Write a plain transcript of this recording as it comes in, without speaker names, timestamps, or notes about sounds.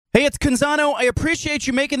Hey, it's Canzano. I appreciate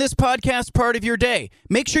you making this podcast part of your day.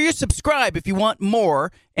 Make sure you subscribe if you want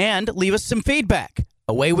more and leave us some feedback.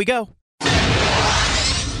 Away we go.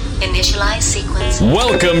 Initialize sequence.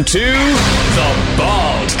 Welcome to The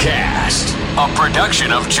Baldcast, a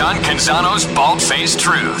production of John Canzano's Bald-Faced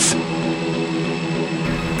Truth.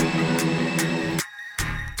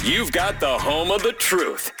 You've got the home of the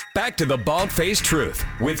truth. Back to The Bald-Faced Truth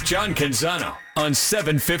with John Canzano on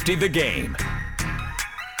 750 The Game.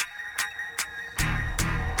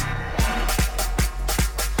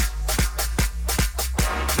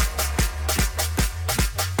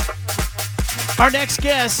 Our next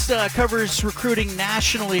guest covers recruiting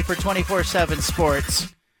nationally for 24/7 Sports.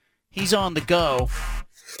 He's on the go.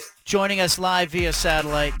 Joining us live via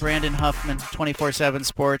satellite, Brandon Huffman, 24/7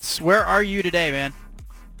 Sports. Where are you today, man?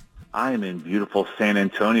 I am in beautiful San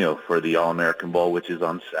Antonio for the All-American Bowl, which is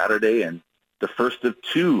on Saturday, and the first of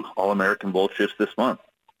two All-American Bowl trips this month.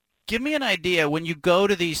 Give me an idea. When you go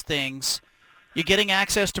to these things, you're getting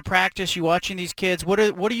access to practice, you're watching these kids. What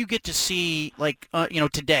do you get to see,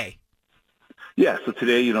 today? Yeah, so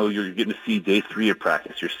today, you're getting to see day 3 of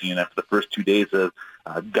practice. You're seeing after the first 2 days of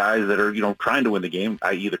guys that are, trying to win the game,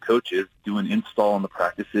 i.e. the coaches, doing install on the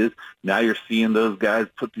practices. Now you're seeing those guys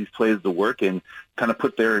put these plays to work and kind of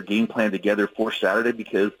put their game plan together for Saturday,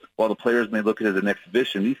 because while the players may look at it as an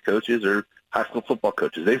exhibition, these coaches are high school football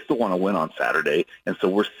coaches. They still want to win on Saturday, and so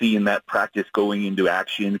we're seeing that practice going into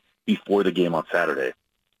action before the game on Saturday.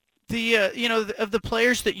 Of the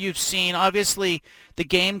players that you've seen, obviously the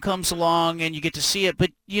game comes along and you get to see it,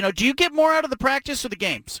 but, do you get more out of the practice or the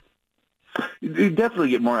games? You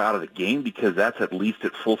definitely get more out of the game because that's at least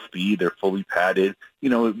at full speed. They're fully padded.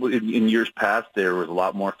 In years past, there was a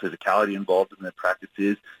lot more physicality involved in the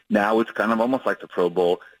practices. Now it's kind of almost like the Pro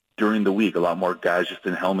Bowl during the week. A lot more guys just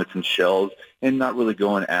in helmets and shells and not really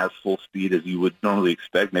going as full speed as you would normally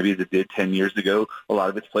expect. Maybe as it did 10 years ago, a lot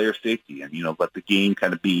of it's player safety and, let the game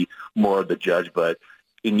kind of be more of the judge. But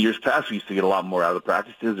in years past, we used to get a lot more out of the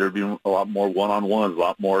practices. There would be a lot more one-on-ones, a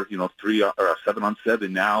lot more, 3 or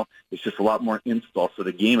 7-on-7. Now it's just a lot more install. So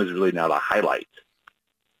the game is really now the highlight.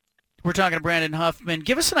 We're talking to Brandon Huffman.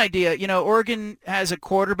 Give us an idea. Oregon has a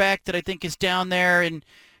quarterback that I think is down there, and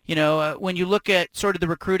when you look at sort of the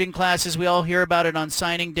recruiting classes, we all hear about it on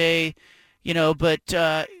signing day, but,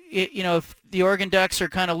 if the Oregon Ducks are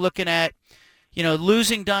kind of looking at,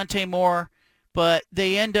 losing Dante Moore, but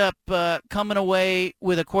they end up coming away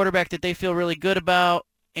with a quarterback that they feel really good about,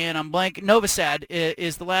 and I'm blanking. Novosad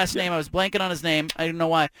is the last name. I was blanking on his name. I don't know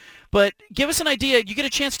why. But give us an idea. You get a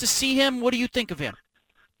chance to see him. What do you think of him?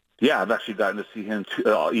 Yeah, I've actually gotten to see him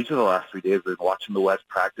each of the last 3 days. I've been watching the West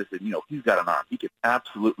practice, and, he's got an arm. He can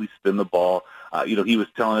absolutely spin the ball. He was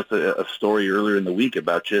telling us a story earlier in the week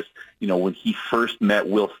about just, when he first met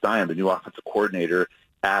Will Stein, the new offensive coordinator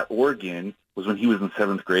at Oregon, was when he was in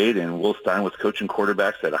 7th grade, and Will Stein was coaching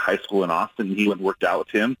quarterbacks at a high school in Austin. He went and worked out with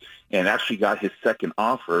him and actually got his second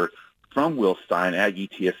offer from Will Stein at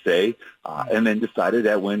UTSA, and then decided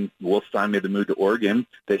that when Will Stein made the move to Oregon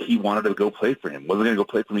that he wanted to go play for him. Wasn't going to go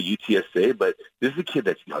play for him at UTSA, but this is a kid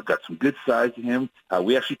that's got some good size to him.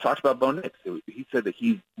 We actually talked about Bo Nix. He said that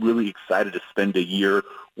he's really excited to spend a year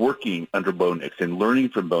working under Bo Nix and learning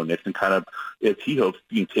from Bo Nix and kind of, as he hopes,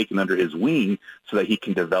 being taken under his wing so that he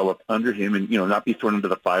can develop under him and, not be thrown into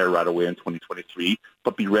the fire right away in 2023,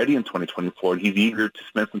 but be ready in 2024. And he's eager to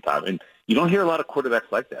spend some time. And you don't hear a lot of quarterbacks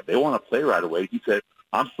like that. They want to play right away. He said,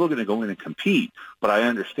 I'm still going to go in and compete, but I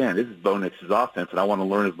understand this is Bo Nix's offense, and I want to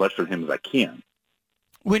learn as much from him as I can.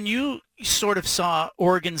 When you sort of saw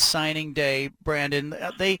Oregon signing day, Brandon,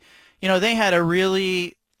 they had a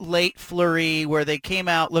really late flurry where they came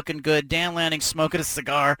out looking good. Dan Lanning smoking a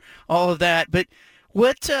cigar, all of that. But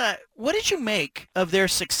what did you make of their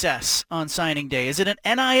success on signing day? Is it an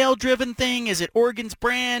NIL-driven thing? Is it Oregon's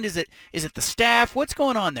brand? Is it the staff? What's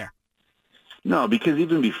going on there? No, because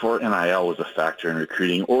even before NIL was a factor in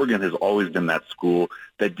recruiting, Oregon has always been that school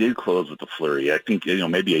that did close with the flurry. I think,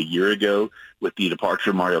 maybe a year ago with the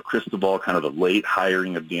departure of Mario Cristobal, kind of the late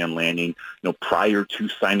hiring of Dan Lanning, prior to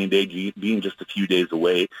signing day being just a few days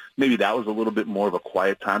away, maybe that was a little bit more of a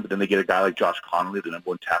quiet time, but then they get a guy like Josh Connolly, the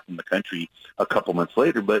number 1 tackle in the country, a couple months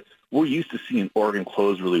later. But we're used to seeing Oregon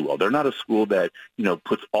close really well. They're not a school that,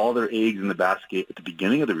 puts all their eggs in the basket at the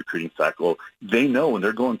beginning of the recruiting cycle. They know when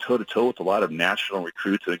they're going toe-to-toe with a lot of national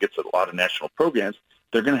recruits and it gets a lot of national programs,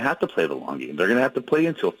 they're going to have to play the long game. They're going to have to play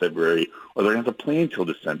until February, or they're going to have to play until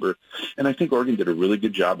December. And I think Oregon did a really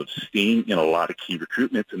good job of staying in a lot of key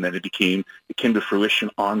recruitments, and then it came to fruition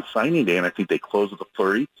on signing day, and I think they closed with a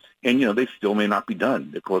flurry. And, they still may not be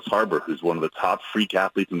done. Nicholas Harbor, who's one of the top freak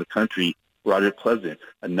athletes in the country, Roger Pleasant,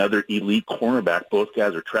 another elite cornerback. Both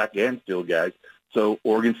guys are track and field guys. So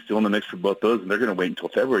Oregon's still in the mix for both those, and they're going to wait until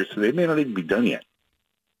February, so they may not even be done yet.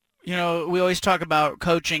 You know, we always talk about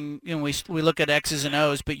coaching, and we look at X's and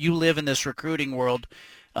O's, but you live in this recruiting world.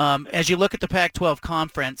 As you look at the Pac-12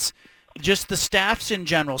 conference, just the staffs in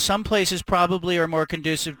general, some places probably are more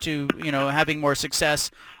conducive to, having more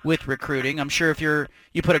success with recruiting. I'm sure if you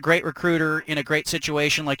put a great recruiter in a great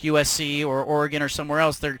situation like USC or Oregon or somewhere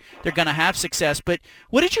else, they're going to have success. But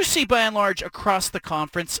what did you see by and large across the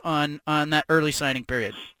conference on that early signing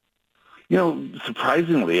period?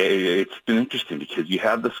 Surprisingly, it's been interesting because you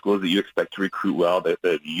have the schools that you expect to recruit well, the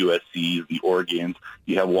USCs, the Oregons.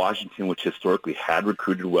 You have Washington, which historically had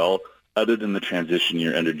recruited well, other than the transition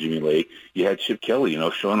year under Jimmy Lake. You had Chip Kelly,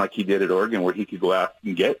 showing like he did at Oregon, where he could go out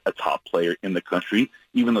and get a top player in the country,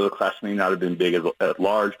 even though the class may not have been big at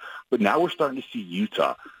large. But now we're starting to see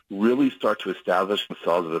Utah really start to establish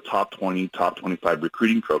themselves as a top 20, top 25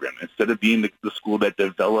 recruiting program. Instead of being the school that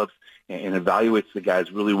develops and evaluates the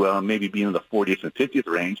guys really well and maybe being in the 40th and 50th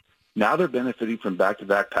range, now they're benefiting from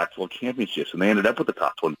back-to-back Pac-12 championships, and they ended up with the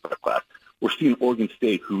top 25 class. We're seeing Oregon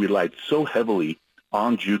State, who relied so heavily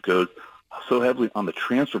on JUCOs, so heavily on the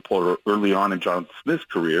transfer portal early on in Jonathan Smith's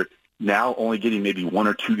career, now only getting maybe one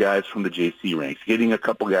or two guys from the JC ranks, getting a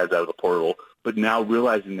couple guys out of the portal, but now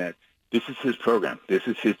realizing that this is his program, this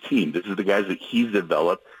is his team, this is the guys that he's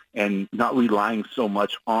developed, and not relying so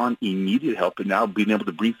much on immediate help, and now being able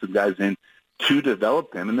to bring some guys in to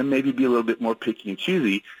develop them, and then maybe be a little bit more picky and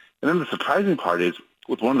choosy. And then the surprising part is,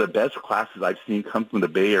 with one of the best classes I've seen come from the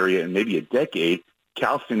Bay Area in maybe a decade,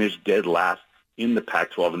 Cal finished dead last in the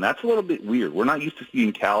Pac-12, and that's a little bit weird. We're not used to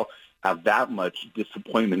seeing Cal have that much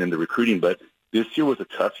disappointment in the recruiting, but this year was a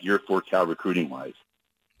tough year for Cal recruiting-wise.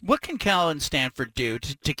 What can Cal and Stanford do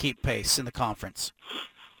to keep pace in the conference?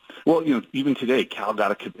 Well, even today, Cal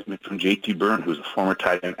got a commitment from J.T. Byrne, who's a former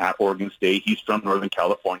tight end at Oregon State. He's from Northern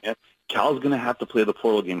California. Cal's going to have to play the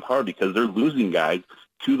portal game hard because they're losing guys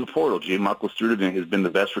to the portal. J. Michael Sturdivant has been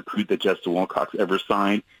the best recruit that Justin Wilcox ever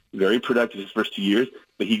signed. Very productive his first 2 years,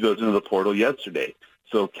 but he goes into the portal yesterday.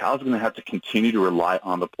 So Cal's going to have to continue to rely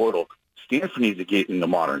on the portal. Stanford needs to get into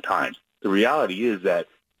modern times. The reality is that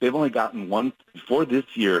they've only gotten one, before this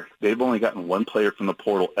year, they've only gotten one player from the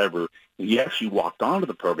portal ever. And he actually walked onto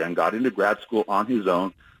the program, got into grad school on his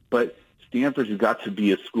own. But Stanford has got to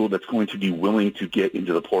be a school that's going to be willing to get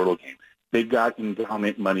into the portal game. They've got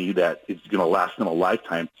endowment money that is going to last them a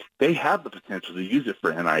lifetime. They have the potential to use it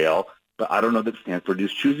for NIL, but I don't know that Stanford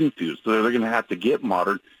is choosing to. So they're going to have to get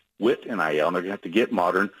modern with NIL, and they're going to have to get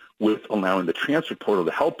modern with allowing the transfer portal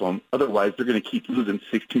to help them. Otherwise, they're going to keep losing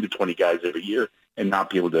 16 to 20 guys every year and not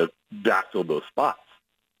be able to backfill those spots.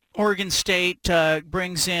 Oregon State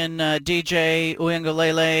brings in DJ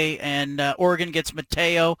Uiagalelei, and Oregon gets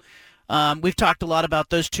Mateo. We've talked a lot about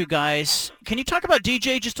those two guys. Can you talk about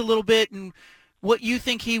DJ just a little bit and what you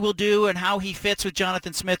think he will do and how he fits with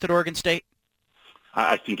Jonathan Smith at Oregon State?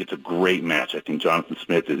 I think it's a great match. I think Jonathan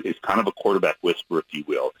Smith is kind of a quarterback whisperer, if you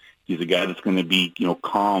will. He's a guy that's going to be,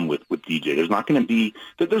 calm with DJ. There's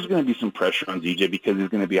going to be some pressure on DJ because he's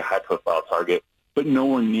going to be a high-profile target, but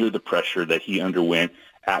nowhere near the pressure that he underwent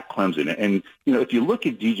at Clemson. And, if you look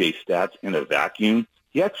at DJ's stats in a vacuum,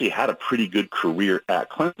 he actually had a pretty good career at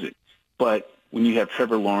Clemson. But when you have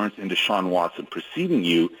Trevor Lawrence and Deshaun Watson preceding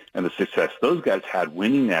you and the success those guys had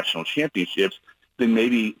winning national championships, then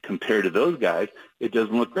maybe compared to those guys, it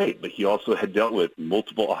doesn't look great. But he also had dealt with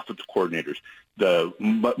multiple offensive coordinators, the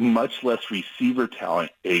much less receiver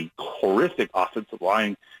talent, a horrific offensive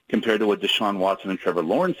line compared to what Deshaun Watson and Trevor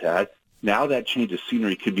Lawrence had. Now that change of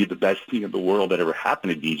scenery could be the best thing in the world that ever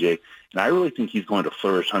happened to DJ. And I really think he's going to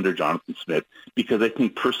flourish under Jonathan Smith because I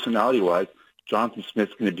think personality-wise, Jonathan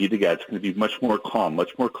Smith's going to be the guy that's going to be much more calm,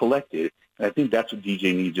 much more collected. And I think that's what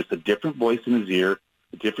DJ needs, just a different voice in his ear,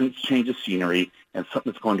 a different change of scenery, and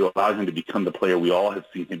something that's going to allow him to become the player we all have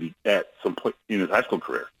seen him be at some point in his high school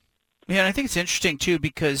career. Yeah, and I think it's interesting, too,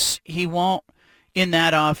 because he won't, in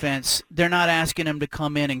that offense, they're not asking him to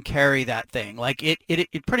come in and carry that thing. Like,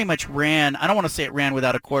 it pretty much ran, I don't want to say it ran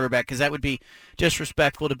without a quarterback because that would be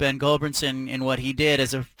disrespectful to Ben Gulbranson in what he did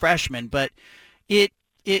as a freshman, but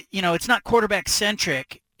it's not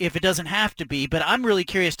quarterback-centric if it doesn't have to be, but I'm really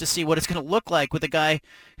curious to see what it's going to look like with a guy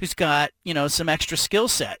who's got, some extra skill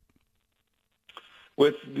set.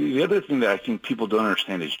 With the other thing that I think people don't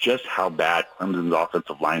understand is just how bad Clemson's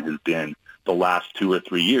offensive line has been the last 2 or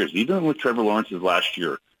 3 years. Even with Trevor Lawrence's last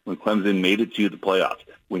year, when Clemson made it to the playoffs,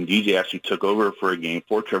 when DJ actually took over for a game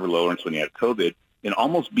for Trevor Lawrence when he had COVID and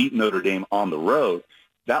almost beat Notre Dame on the road,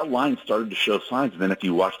 that line started to show signs. And then if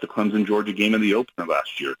you watch the Clemson-Georgia game in the opener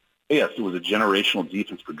last year, yes, it was a generational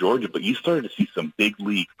defense for Georgia, but you started to see some big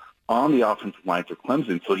leagues on the offensive line for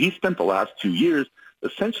Clemson. So he spent the last 2 years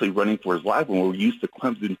essentially running for his life when we're used to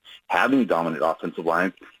Clemson having dominant offensive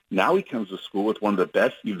lines. Now he comes to school with one of the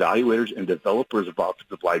best evaluators and developers of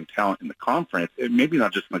offensive line talent in the conference, and maybe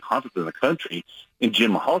not just in the conference, but in the country, in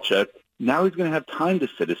Jim Mahalchuk. Now he's going to have time to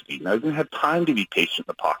set his feet. Now he's going to have time to be patient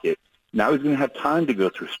in the pocket. Now he's going to have time to go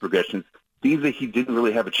through his progressions, things that he didn't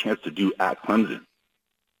really have a chance to do at Clemson.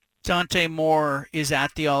 Dante Moore is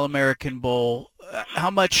at the All-American Bowl.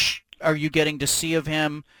 How much are you getting to see of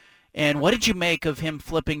him, and what did you make of him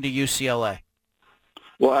flipping to UCLA?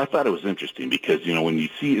 Well, I thought it was interesting because, when you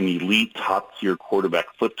see an elite top-tier quarterback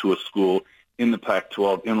flip to a school in the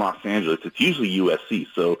Pac-12 in Los Angeles, it's usually USC.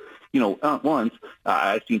 So, not once,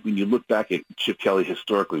 I think when you look back at Chip Kelly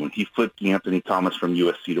historically, when he flipped Anthony Thomas from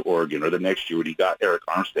USC to Oregon, or the next year when he got Eric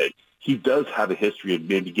Armstead, he does have a history of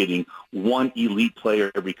maybe getting one elite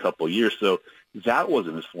player every couple of years. So that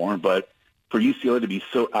wasn't his form. But for UCLA to be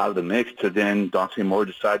so out of the mix to then Dante Moore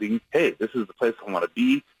deciding, hey, this is the place I want to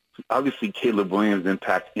be. Obviously, Caleb Williams'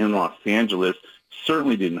 impact in Los Angeles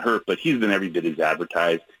certainly didn't hurt, but he's been every bit as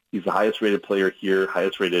advertised. He's the highest-rated player here,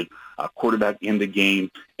 highest-rated quarterback in the game.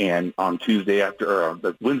 And on Wednesday after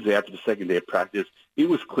the second day of practice, it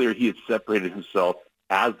was clear he had separated himself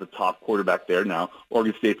as the top quarterback there. Now,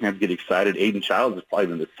 Oregon State fans get excited. Aiden Childs has probably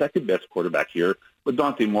been the second-best quarterback here, but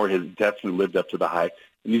Dante Moore has definitely lived up to the hype,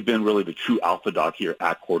 and he's been really the true alpha dog here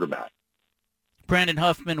at quarterback. Brandon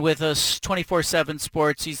Huffman with us, 24/7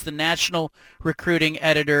 Sports. He's the national recruiting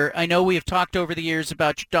editor. I know we have talked over the years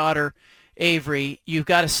about your daughter, Avery. You've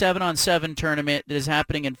got a 7-on-7 tournament that is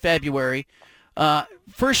happening in February.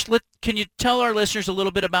 First, can you tell our listeners a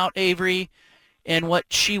little bit about Avery and what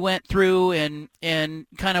she went through and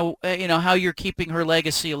kind of, how you're keeping her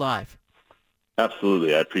legacy alive?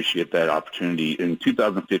 Absolutely. I appreciate that opportunity. In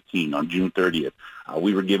 2015, on June 30th,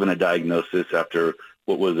 we were given a diagnosis after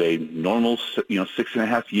what was a normal,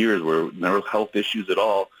 6.5 years where no health issues at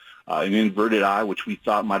all. An inverted eye, which we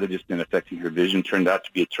thought might have just been affecting her vision, turned out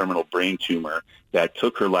to be a terminal brain tumor that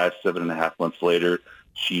took her life 7.5 months later.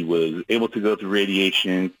 She was able to go through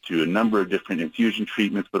radiation, through a number of different infusion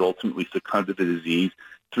treatments, but ultimately succumbed to the disease.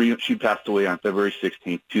 She passed away on February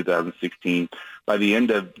 16th, 2016. By the end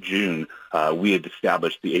of June, we had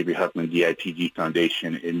established the Avery Huffman DIPG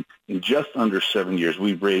Foundation. In just under 7 years,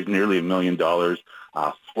 we've raised nearly $1 million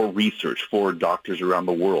for research for doctors around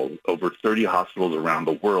the world. Over 30 hospitals around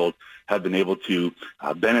the world have been able to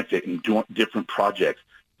benefit in different projects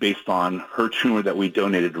based on her tumor that we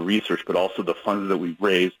donated to research, but also the funds that we've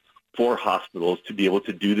raised for hospitals to be able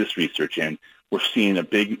to do this research in. We're seeing a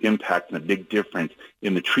big impact and a big difference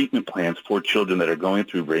in the treatment plans for children that are going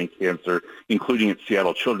through brain cancer, including at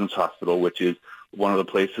Seattle Children's Hospital, which is one of the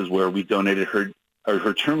places where we donated her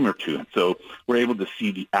tumor to. And so we're able to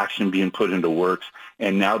see the action being put into works,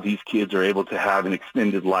 and now these kids are able to have an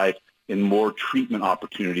extended life and more treatment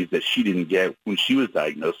opportunities that she didn't get when she was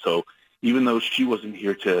diagnosed. So even though she wasn't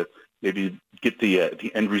here to maybe get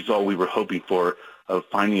the end result we were hoping for of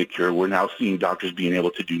finding a cure, we're now seeing doctors being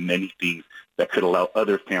able to do many things that could allow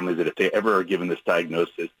other families that if they ever are given this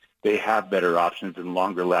diagnosis, they have better options and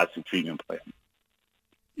longer-lasting treatment plans.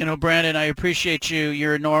 Brandon, I appreciate you.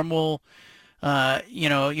 You're a normal,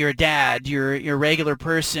 you're a dad. You're a regular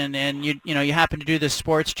person, and you happen to do this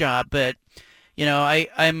sports job. But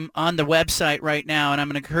I'm on the website right now, and I'm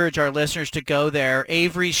going to encourage our listeners to go there.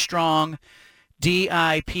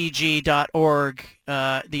 AveryStrongDIPG.org,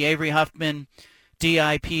 the Avery Huffman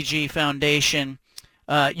DIPG Foundation.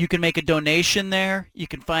 You can make a donation there. You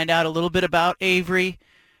can find out a little bit about Avery.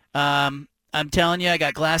 I'm telling you, I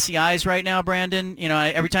got glassy eyes right now, Brandon.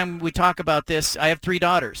 Every time we talk about this, I have 3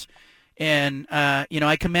 daughters. And,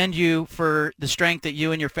 I commend you for the strength that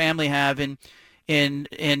you and your family have in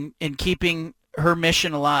keeping her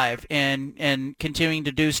mission alive and continuing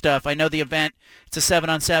to do stuff. I know the event, it's a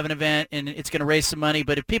 7-on-7 event, and it's going to raise some money.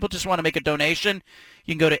 But if people just want to make a donation,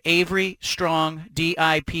 you can go to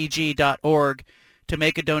AveryStrongDIPG.org to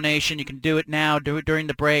make a donation. You can do it now, do it during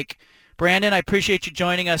the break. Brandon, I appreciate you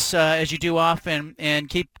joining us as you do often, and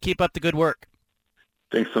keep up the good work.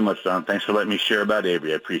 Thanks so much, Don. Thanks for letting me share about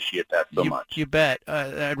Avery. I appreciate that so much. You bet.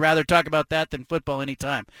 I'd rather talk about that than football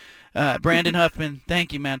anytime. Brandon Huffman,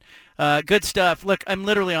 thank you, man. Good stuff. Look, I'm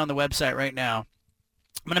literally on the website right now.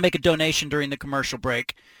 I'm going to make a donation during the commercial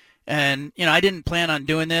break. And, I didn't plan on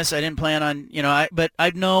doing this. I didn't plan on, but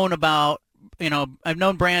I've known I've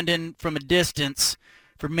known Brandon from a distance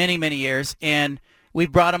for many, many years. And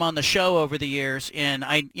we've brought him on the show over the years. And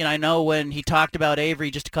I know when he talked about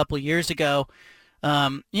Avery just a couple of years ago,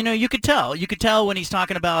 You could tell. You could tell when he's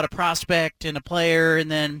talking about a prospect and a player,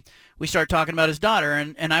 and then we start talking about his daughter.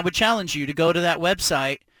 And I would challenge you to go to that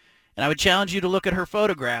website, and I would challenge you to look at her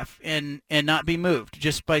photograph and not be moved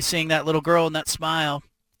just by seeing that little girl and that smile,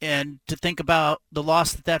 and to think about the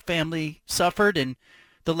loss that family suffered and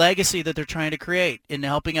the legacy that they're trying to create in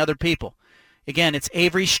helping other people. Again, it's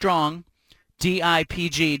Avery Strong,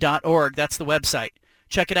 DIPG.org. That's the website.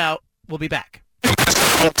 Check it out. We'll be back.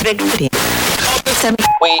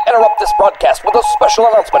 We interrupt this broadcast with a special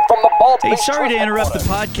announcement from the Bald Face. Hey, sorry to interrupt the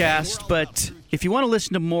podcast, but if you want to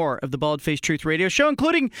listen to more of the Bald Face Truth Radio Show,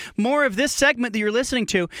 including more of this segment that you're listening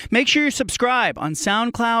to, make sure you subscribe on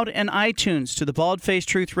SoundCloud and iTunes to the Bald Face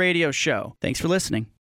Truth Radio Show. Thanks for listening.